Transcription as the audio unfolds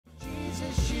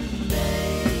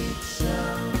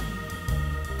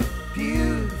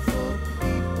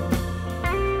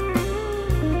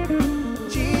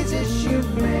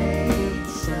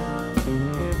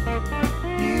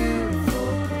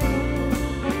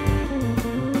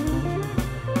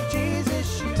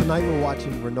Tonight we're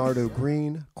watching RENARDO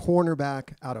GREEN,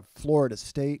 cornerback out of Florida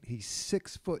State. He's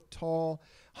 6 foot tall,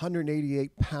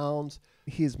 188 pounds.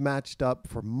 He is matched up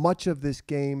for much of this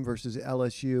game versus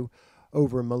LSU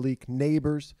over Malik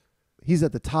Neighbors. He's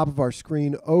at the top of our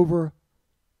screen over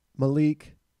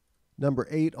Malik, number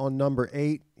 8 on number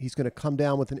 8. He's going to come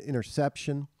down with an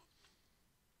interception.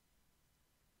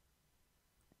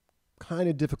 Kind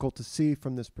of difficult to see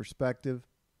from this perspective.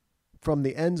 From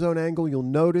the end zone angle, you'll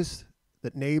notice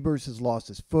that Neighbors has lost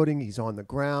his footing. He's on the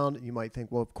ground. You might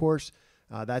think, well, of course,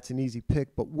 that's an easy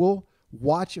pick, but we'll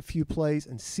watch a few plays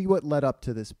and see what led up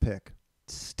to this pick.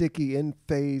 Sticky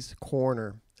in-phase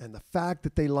corner, and the fact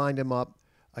that they lined him up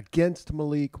against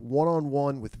Malik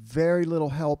one-on-one with very little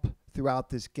help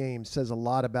throughout this game says a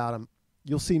lot about him.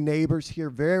 You'll see Neighbors here,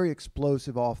 very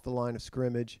explosive off the line of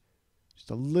scrimmage.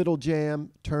 Just a little jam,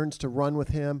 turns to run with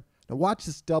him. Now watch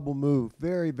this double move,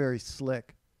 very, very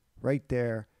slick right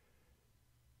there.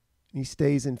 He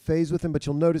stays in phase with him, but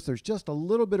you'll notice there's just a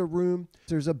little bit of room.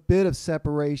 There's a bit of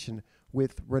separation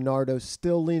with RENARDO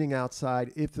still leaning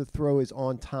outside if the throw is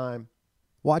on time.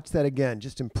 Watch that again.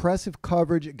 Just impressive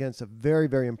coverage against a very,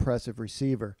 very impressive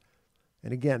receiver.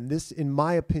 And again, this, in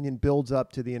my opinion, builds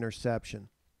up to the interception.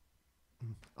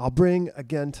 I'll bring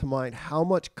again to mind how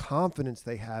much confidence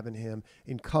they have in him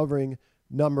in covering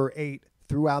number 8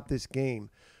 throughout this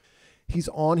game. He's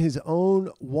on his own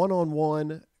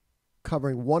one-on-one,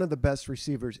 covering one of the best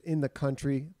receivers in the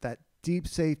country. That deep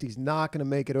safety's not going to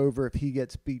make it over if he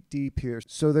gets beat deep here.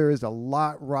 So there is a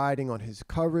lot riding on his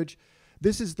coverage.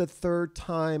 This is the third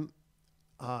time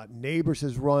Neighbors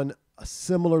has run a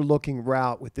similar looking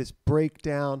route with this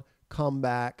breakdown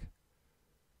comeback.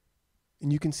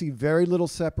 And you can see very little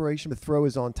separation. The throw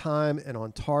is on time and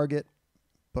on target,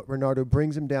 but RENARDO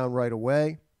brings him down right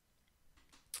away.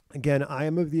 Again, I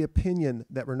am of the opinion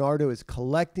that RENARDO is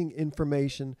collecting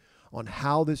information on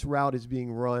how this route is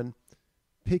being run,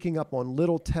 picking up on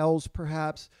little tells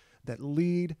perhaps that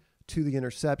lead to the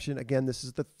interception. Again, this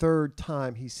is the third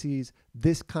time he sees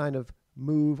this kind of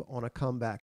move on a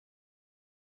comeback.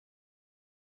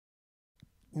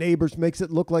 Neighbors makes it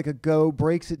look like a go,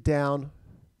 breaks it down,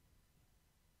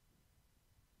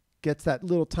 gets that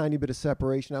little tiny bit of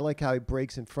separation. I like how he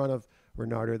breaks in front of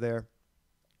RENARDO there.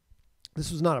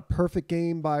 This was not a perfect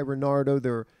game by RENARDO.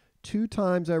 There were 2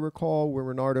 times I recall where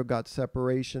RENARDO got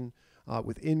separation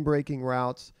with in-breaking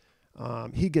routes.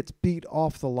 He gets beat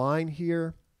off the line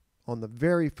here on the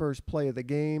very first play of the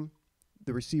game.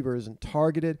 The receiver isn't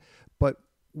targeted. But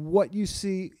what you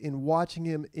see in watching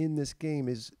him in this game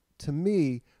is, to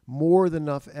me, more than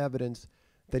enough evidence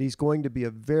that he's going to be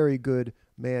a very good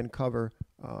man cover,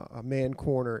 a man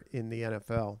corner in the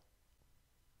NFL.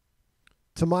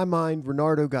 To my mind,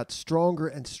 RENARDO got stronger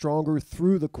and stronger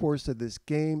through the course of this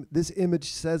game. This image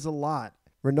says a lot.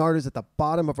 RENARDO's at the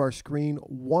bottom of our screen,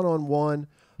 one-on-one.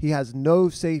 He has no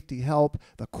safety help.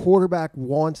 The quarterback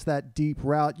wants that deep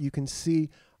route. You can see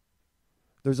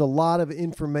there's a lot of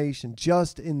information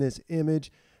just in this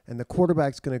image, and the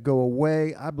quarterback's going to go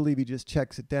away. I believe he just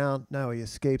checks it down. No, he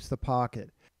escapes the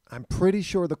pocket. I'm pretty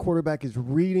sure the quarterback is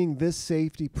reading this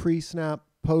safety pre-snap,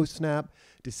 post-snap,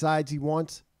 decides he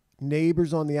wants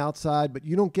Neighbors on the outside, but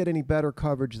you don't get any better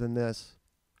coverage than this.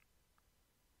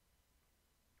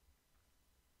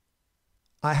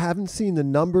 I haven't seen the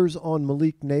numbers on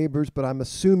Malik Neighbors, but I'm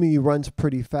assuming he runs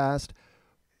pretty fast.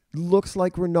 Looks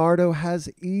like RENARDO has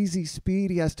easy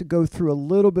speed. He has to go through a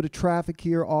little bit of traffic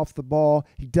here off the ball.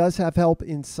 He does have help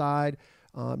inside.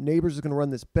 Neighbors is going to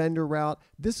run this bender route.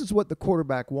 This is what the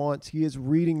quarterback wants. He is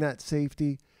reading that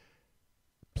safety.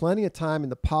 Plenty of time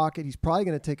in the pocket. He's probably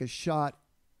going to take a shot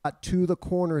to the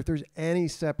corner if there's any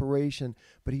separation,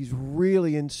 but he's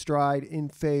really in stride, in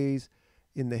phase,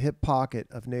 in the hip pocket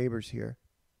of Neighbors here.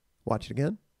 Watch it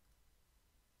again.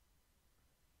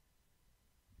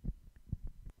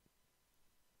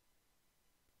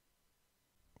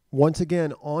 Once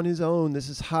again, on his own, this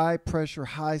is high pressure,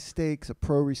 high stakes, a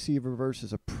pro receiver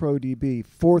versus a pro DB.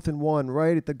 4th and 1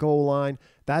 right at the goal line.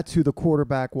 That's who the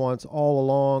quarterback wants all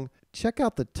along. Check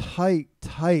out the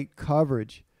tight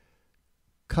coverage.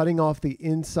 Cutting off the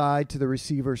inside to the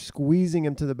receiver, squeezing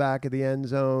him to the back of the end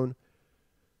zone.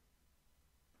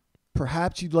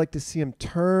 Perhaps you'd like to see him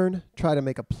turn, try to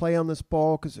make a play on this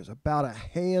ball because there's about a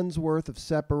hand's worth of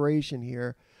separation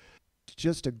here.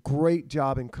 Just a great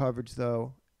job in coverage,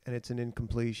 though, and it's an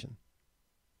incompletion.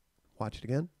 Watch it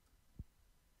again.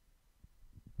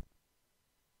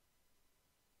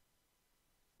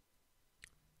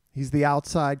 He's the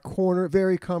outside corner,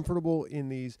 very comfortable in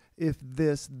these if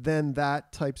this, then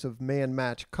that types of man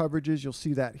match coverages. You'll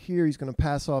see that here. He's going to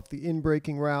pass off the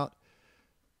in-breaking route.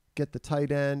 get the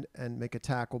tight end and make a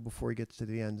tackle before he gets to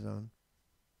the end zone.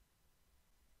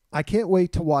 I can't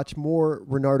wait to watch more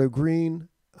RENARDO GREEN.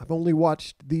 I've only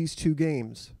watched these 2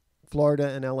 games, Florida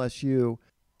and LSU,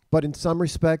 but in some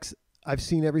respects, I've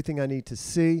seen everything I need to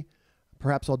see.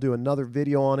 Perhaps I'll do another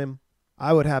video on him.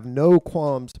 I would have no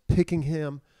qualms picking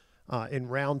him in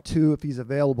round 2 if he's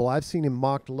available. I've seen him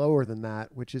mocked lower than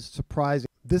that, which is surprising.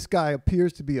 This guy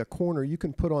appears to be a corner you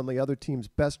can put on the other team's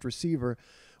best receiver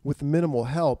with minimal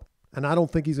help, and I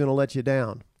don't think he's going to let you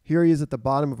down. Here he is at the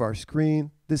bottom of our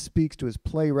screen. This speaks to his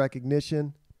play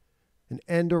recognition. An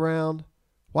end around.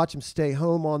 Watch him stay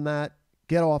home on that.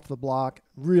 Get off the block.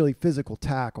 Really physical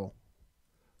tackle.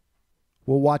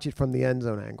 We'll watch it from the end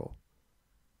zone angle.